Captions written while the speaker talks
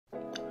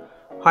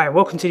Hi and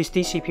welcome to this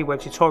DCP web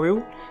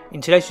tutorial.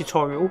 In today's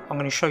tutorial I'm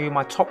going to show you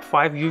my top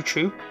 5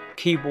 YouTube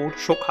keyboard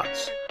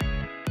shortcuts.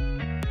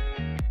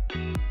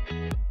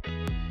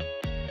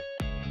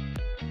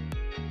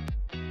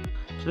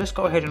 So let's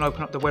go ahead and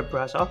open up the web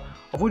browser.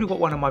 I've already got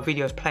one of my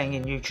videos playing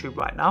in YouTube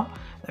right now.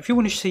 If you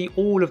want to see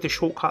all of the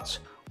shortcuts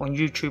on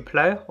YouTube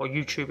Player or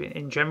YouTube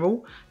in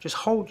general,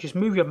 just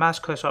move your mouse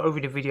cursor over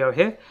the video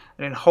here and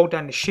then hold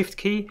down the Shift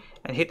key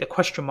and hit the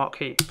question mark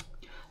key.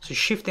 So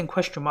Shift and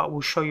question mark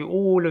will show you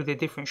all of the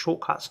different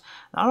shortcuts.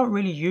 Now, I don't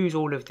really use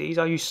all of these,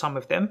 I use some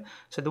of them.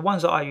 So the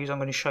ones that I use I'm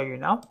going to show you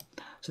now.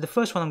 So the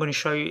first one I'm going to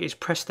show you is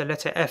press the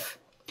letter F.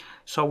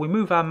 So we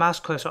move our mouse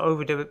cursor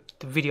over the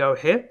video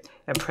here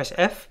and press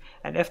F,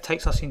 and F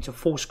takes us into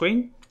full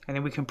screen, and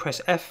then we can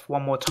press F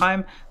one more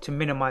time to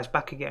minimize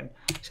back again.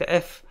 So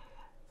F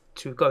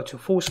to go to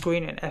full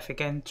screen and F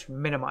again to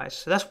minimize.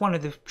 So that's one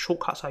of the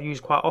shortcuts I use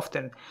quite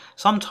often.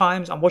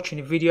 Sometimes I'm watching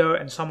a video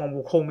and someone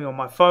will call me on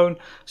my phone,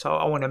 so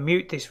I want to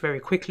mute this very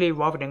quickly.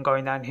 Rather than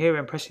going down here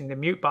and pressing the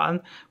mute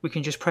button, we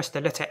can just press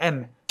the letter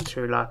M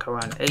to like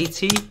around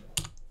 80.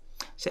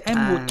 So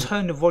M will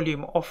turn the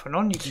volume off and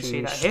on. You can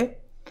see that here.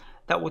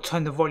 That will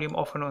turn the volume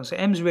off and on. So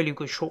M is really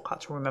good shortcut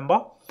to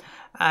remember.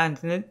 And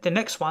the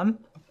next one,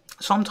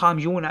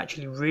 sometimes you want to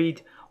actually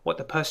read what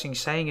the person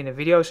is saying in the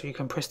video, so you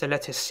can press the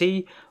letter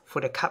C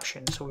for the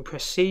caption. So we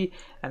press C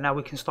and now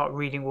we can start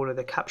reading all of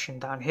the caption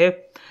down here.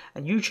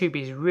 And YouTube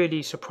is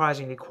really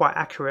surprisingly quite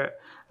accurate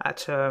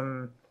at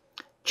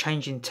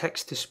changing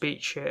text to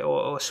speech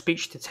or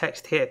speech to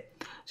text here.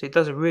 So it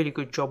does a really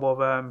good job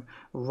of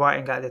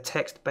writing out the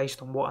text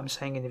based on what I'm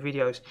saying in the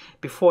videos.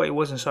 Before it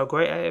wasn't so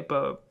great at it,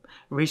 but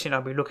recently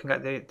I've been looking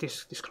at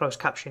this closed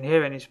caption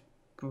here and it's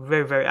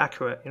very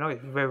accurate. You know,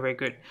 it's very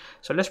good.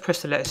 So let's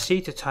press the letter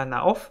C to turn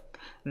that off.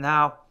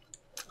 Now,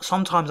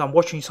 sometimes I'm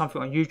watching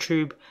something on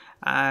YouTube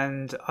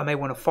and I may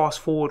want to fast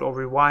forward or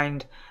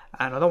rewind,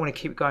 and I don't want to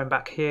keep going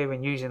back here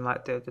and using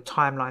like the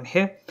timeline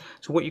here.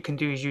 So what you can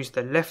do is use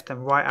the left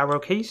and right arrow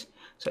keys.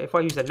 So if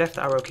I use the left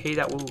arrow key,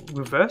 that will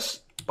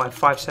reverse by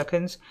 5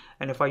 seconds,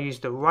 and if I use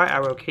the right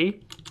arrow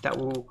key, that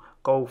will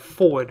go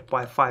forward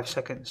by 5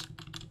 seconds.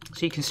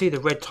 So you can see the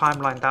red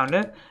timeline down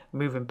there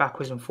moving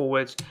backwards and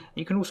forwards.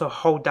 You can also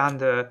hold down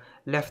the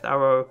left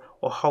arrow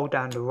or hold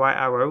down the right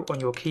arrow on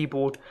your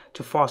keyboard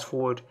to fast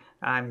forward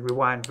and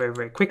rewind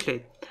very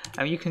quickly.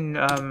 And you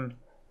can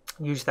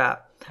use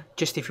that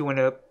just if you want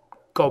to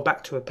go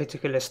back to a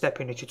particular step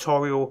in the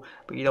tutorial,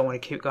 but you don't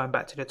want to keep going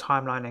back to the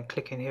timeline and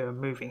clicking here and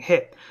moving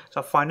here.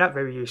 So I find that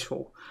very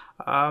useful.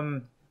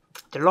 The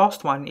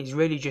last one is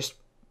really just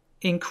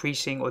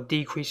increasing or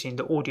decreasing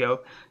the audio.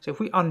 So if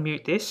we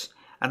unmute this,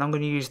 and I'm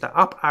going to use the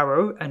up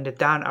arrow and the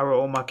down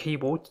arrow on my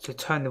keyboard to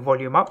turn the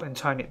volume up and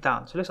turn it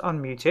down. So let's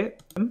unmute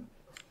it.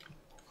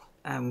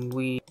 And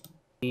we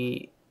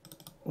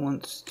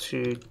want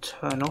to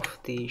turn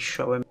off the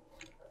show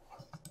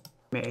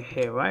emitter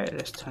here, right?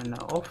 Let's turn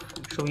that off.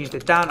 So we use the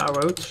down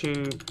arrow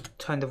to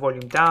turn the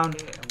volume down,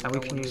 and we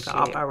can use the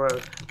up arrow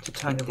to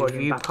turn the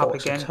volume back up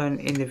again. Turn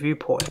in the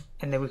viewport,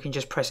 and then we can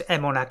just press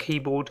M on our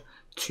keyboard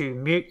to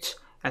mute,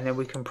 and then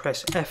we can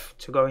press F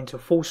to go into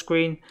full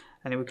screen,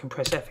 and then we can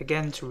press F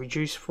again to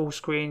reduce full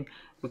screen.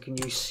 We can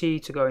use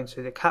C to go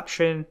into the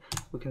caption.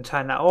 We can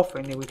turn that off,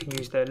 and then we can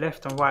use the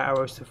left and right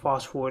arrows to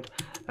fast forward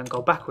and go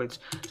backwards.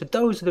 So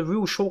those are the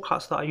real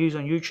shortcuts that I use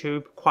on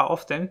YouTube quite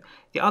often.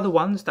 The other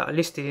ones that are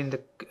listed in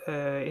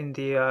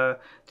the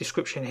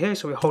description here.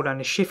 So we hold down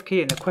the Shift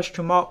key and the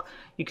question mark.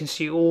 You can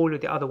see all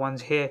of the other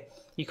ones here.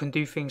 You can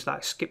do things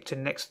like skip to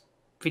the next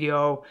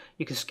video.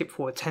 You can skip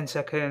forward 10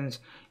 seconds.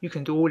 You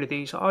can do all of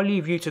these. So I'll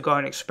leave you to go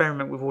and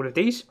experiment with all of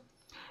these.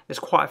 There's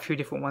quite a few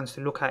different ones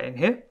to look at in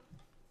here.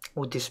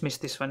 We'll dismiss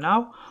this for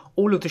now.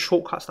 All of the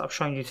shortcuts that I've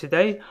shown you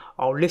today,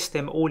 I'll list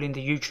them all in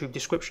the YouTube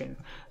description.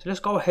 So let's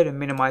go ahead and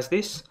minimize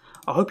this.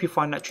 I hope you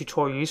find that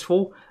tutorial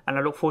useful, and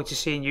I look forward to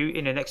seeing you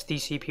in the next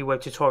DCP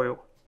web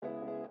tutorial.